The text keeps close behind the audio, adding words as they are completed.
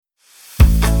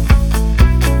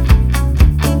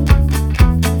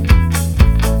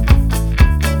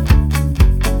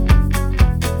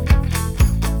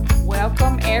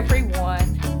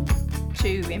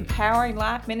Empowering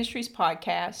Life Ministries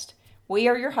podcast. We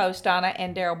are your hosts, Donna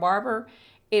and Daryl Barber.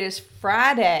 It is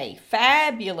Friday,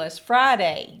 fabulous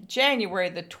Friday, January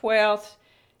the 12th,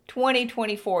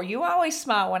 2024. You always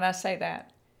smile when I say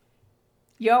that.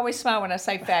 You always smile when I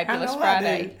say fabulous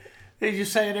Friday. You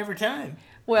just say it every time.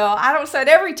 Well, I don't say it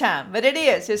every time, but it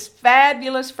is. It's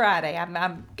fabulous Friday.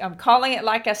 I'm calling it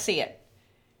like I see it.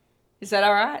 Is that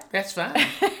all right? That's fine.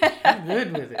 I'm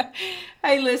good with it.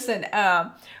 Hey, listen,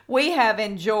 we have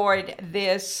enjoyed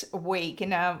this week,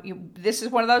 and this is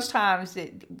one of those times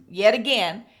that, yet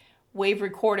again, we've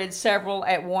recorded several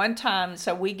at one time,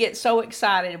 so we get so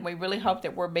excited, and we really hope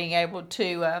that we're being able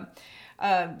to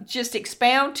just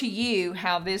expound to you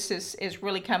how this is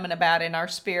really coming about in our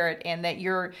spirit, and that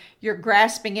you're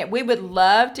grasping it. We would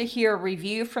love to hear a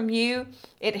review from you.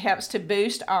 It helps to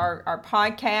boost our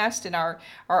podcast and our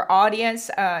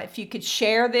audience. If you could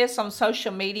share this on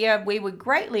social media, we would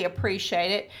greatly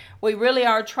appreciate it. We really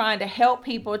are trying to help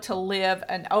people to live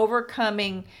an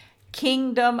overcoming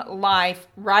kingdom life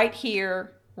right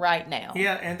here, right now.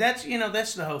 Yeah, and that's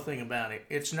the whole thing about it.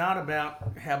 It's not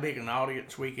about how big an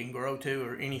audience we can grow to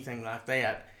or anything like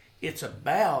that. It's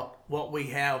about what we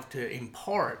have to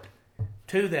impart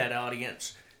to that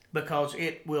audience, because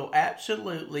it will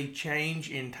absolutely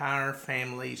change entire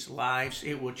families' lives.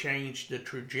 It will change the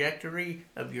trajectory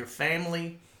of your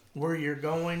family, where you're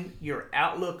going, your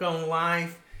outlook on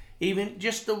life, even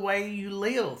just the way you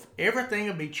live. Everything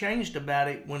will be changed about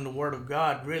it when the Word of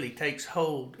God really takes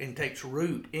hold and takes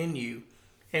root in you.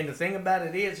 And the thing about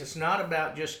it is, it's not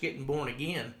about just getting born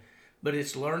again, but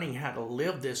it's learning how to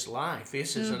live this life.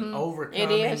 This is an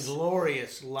overcoming,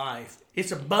 glorious life.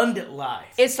 It's abundant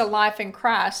life. It's a life in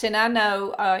Christ. And I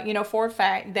know, for a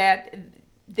fact that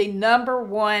the number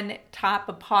one type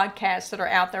of podcasts that are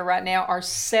out there right now are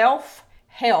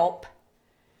self-help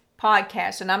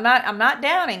podcasts, and I'm not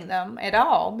downing them at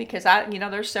all, because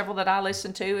there's several that I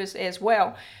listen to as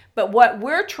well. But what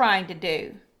we're trying to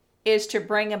do is to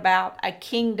bring about a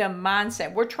kingdom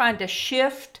mindset. We're trying to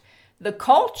shift the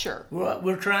culture. Well,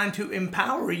 we're trying to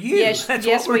empower you.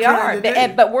 Yes, we are.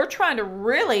 But we're trying to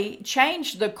really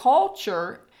change the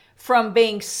culture from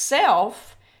being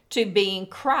self to being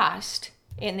Christ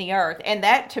in the earth, and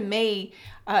that to me.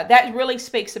 That really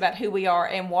speaks about who we are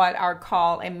and what our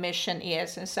call and mission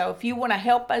is. And so if you want to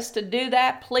help us to do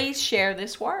that, please share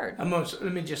this word. Let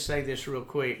me just say this real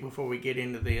quick before we get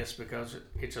into this, because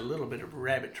it's a little bit of a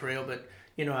rabbit trail. But,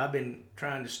 I've been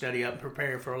trying to study up and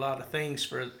prepare for a lot of things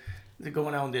for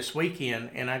going on this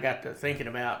weekend. And I got to thinking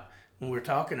about, when we're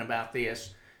talking about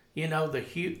this,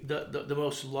 the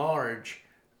most large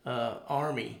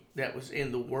army that was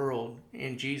in the world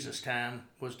in Jesus' time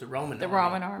was the Roman army. The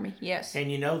Roman army, yes. And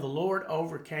the Lord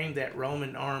overcame that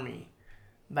Roman army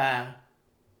by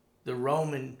the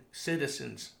Roman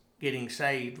citizens getting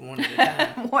saved one at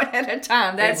a time. One at a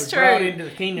time, that's true. It was brought into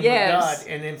the kingdom of God.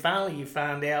 And then finally you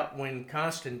find out when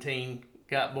Constantine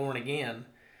got born again,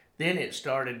 then it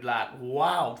started like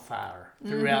wildfire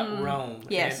throughout Rome.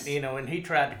 Yes. And he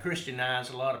tried to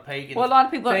Christianize a lot of pagan things. Well, a lot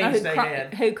of people don't know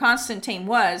who Constantine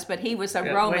was, but he was a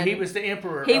Roman. Well, he was the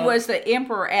emperor. He was the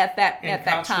emperor at that time.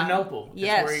 Constantinople.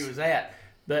 Yes. That's where he was at.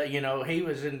 But, he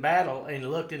was in battle and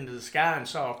looked into the sky and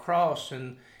saw a cross,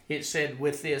 and it said,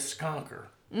 "With this conquer."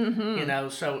 Mm-hmm.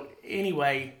 So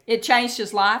anyway, it changed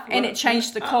his life, and it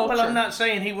changed the culture. Well, I'm not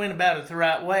saying he went about it the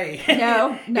right way.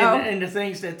 No. in the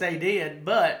things that they did,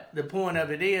 but the point of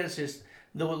it is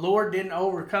the Lord didn't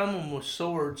overcome them with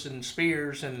swords and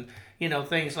spears and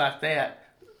things like that.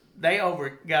 They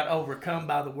got overcome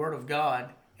by the Word of God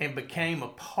and became a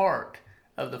part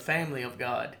of the family of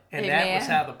God, and Amen. That was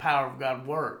how the power of God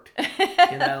worked.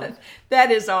 That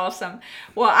is awesome.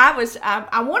 Well,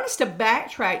 I want us to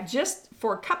backtrack just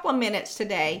for a couple of minutes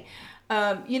today.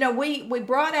 We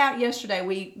brought out yesterday,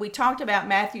 we talked about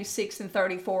Matthew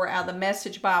 6:34 out of the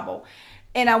Message Bible.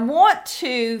 And I want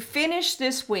to finish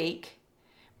this week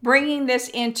bringing this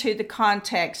into the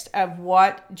context of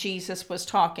what Jesus was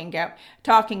talking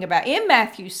about. In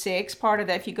Matthew 6, part of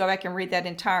that, if you go back and read that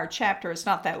entire chapter, it's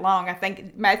not that long. I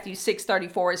think Matthew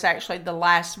 6:34 is actually the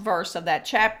last verse of that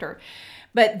chapter.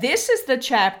 But this is the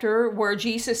chapter where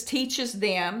Jesus teaches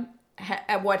them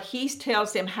what he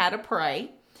tells them how to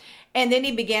pray. And then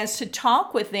he begins to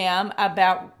talk with them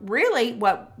about really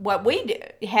what we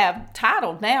have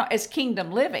titled now as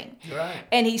kingdom living. Right.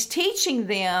 And he's teaching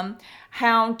them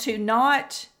how to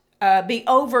not be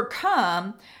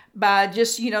overcome by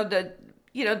just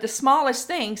the smallest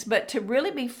things, but to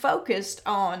really be focused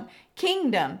on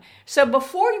kingdom. So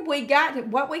before we got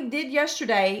what we did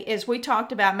yesterday is we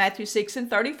talked about Matthew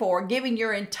 6:34, giving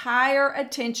your entire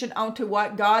attention onto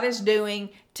what God is doing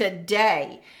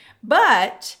today.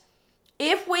 But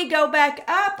if we go back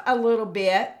up a little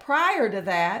bit prior to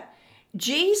that,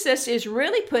 Jesus is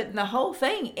really putting the whole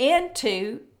thing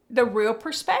into the real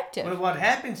perspective. Well, what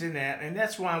happens in that, and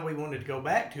that's why we wanted to go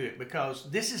back to it, because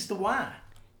this is the why.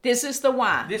 This is the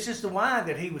why. This is the why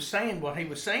that he was saying what he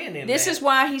was saying in This that. is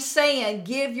why he's saying,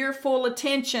 give your full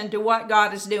attention to what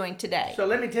God is doing today. So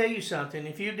let me tell you something.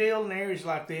 If you deal in areas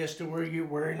like this to where you're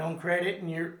worrying on credit and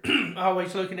you're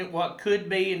always looking at what could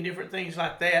be and different things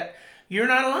like that, you're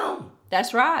not alone.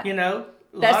 That's right. You know,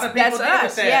 a lot of people deal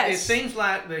with that. Yes. It seems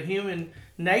like the human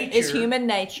nature. It's human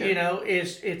nature. You know,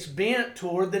 it's bent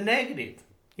toward the negative.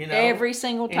 You know, every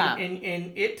single time.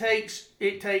 And it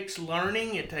takes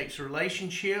learning, it takes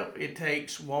relationship, it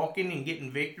takes walking and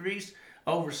getting victories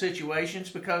over situations,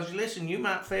 because listen, you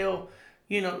might fail,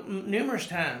 numerous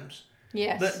times.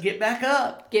 Yes. But get back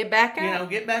up. Get back up.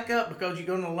 Get back up, because you're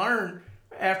going to learn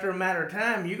after a matter of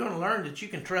time, you're going to learn that you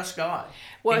can trust God.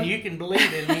 Well, and you can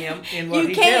believe in Him in what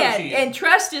He tells you. And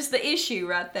trust is the issue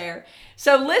right there.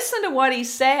 So listen to what He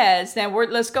says. Now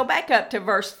let's go back up to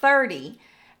verse 30.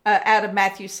 Out of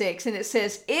Matthew 6, and it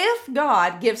says, if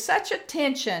God gives such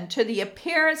attention to the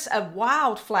appearance of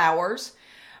wildflowers,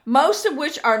 most of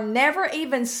which are never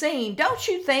even seen, don't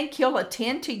you think He'll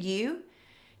attend to you,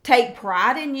 take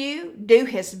pride in you, do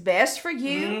His best for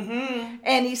you? Mm-hmm.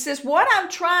 And He says, what I'm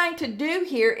trying to do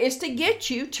here is to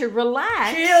get you to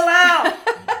relax. Chill out.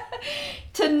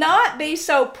 To not be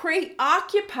so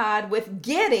preoccupied with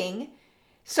getting,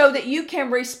 so that you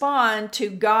can respond to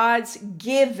God's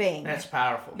giving. That's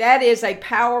powerful. That is a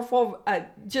powerful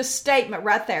just statement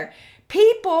right there.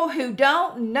 People who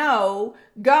don't know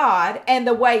God and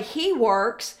the way He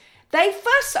works, they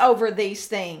fuss over these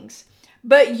things.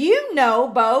 But you know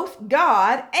both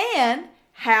God and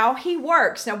how He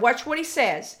works. Now watch what He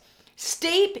says.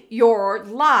 Steep your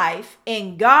life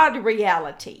in God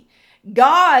reality,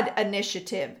 God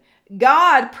initiative,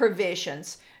 God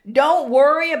provisions. Don't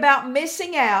worry about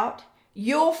missing out.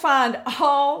 You'll find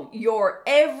all your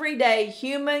everyday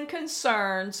human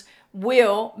concerns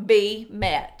will be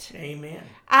met. Amen.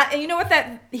 You know what?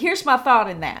 Here's my thought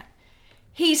in that.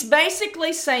 He's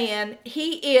basically saying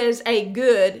He is a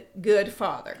good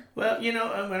Father. Well,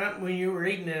 when you were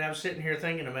reading it, I was sitting here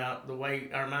thinking about the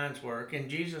way our minds work, and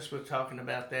Jesus was talking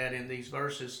about that in these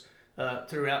verses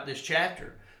throughout this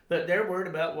chapter. But they're worried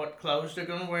about what clothes they're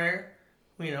going to wear.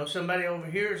 Somebody over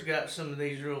here has got some of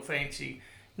these real fancy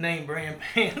name brand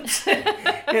pants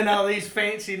and all these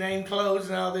fancy name clothes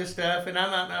and all this stuff, and I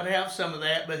might not have some of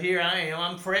that, but here I am.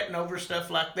 I'm fretting over stuff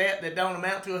like that don't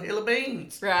amount to a hill of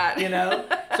beans. Right.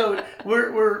 So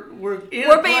we're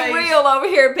being real over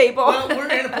here, people. Well, we're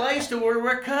in a place to where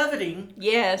we're coveting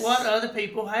what other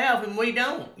people have, and we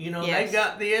don't. They've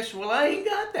got this. Well, I ain't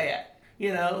got that.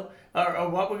 Or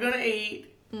what we're gonna eat.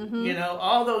 Mm-hmm.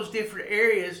 All those different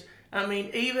areas. I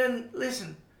mean, even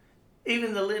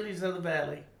the lilies of the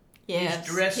valley. Yes,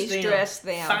 He's dressed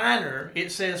them finer.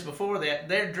 It says before that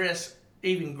they're dressed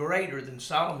even greater than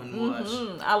Solomon was.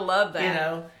 Mm-hmm. I love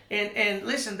that. And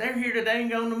listen, they're here today and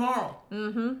gone tomorrow.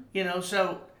 Mm-hmm.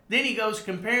 So then he goes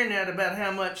comparing that about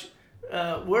how much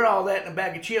we're all that in a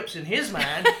bag of chips in his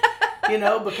mind.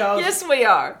 Because yes, we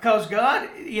are. Because God,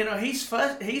 he's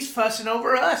fussing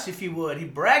over us, if you would.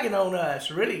 He's bragging on us,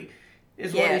 really.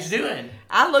 Is what He's doing.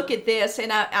 I look at this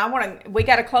and we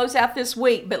got to close out this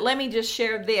week, but let me just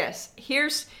share this.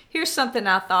 Here's something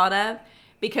I thought of,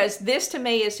 because this to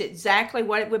me is exactly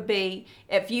what it would be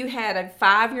if you had a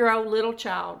 5-year-old little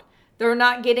child. They're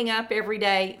not getting up every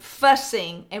day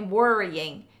fussing and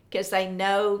worrying because they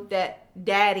know that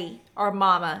daddy or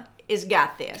mama has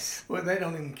got this. Well, they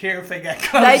don't even care if they got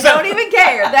clothes. They don't even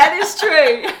care. That is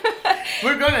true.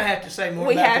 We're going to have to say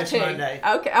more about this Monday.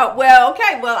 Okay. Well,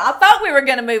 I thought we were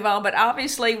going to move on, but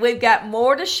obviously we've got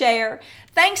more to share.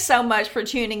 Thanks so much for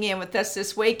tuning in with us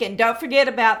this week. And don't forget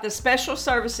about the special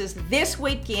services this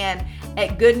weekend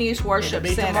at Good News Worship It'll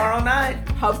be Center. Tomorrow night.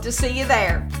 Hope to see you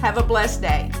there. Have a blessed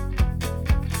day.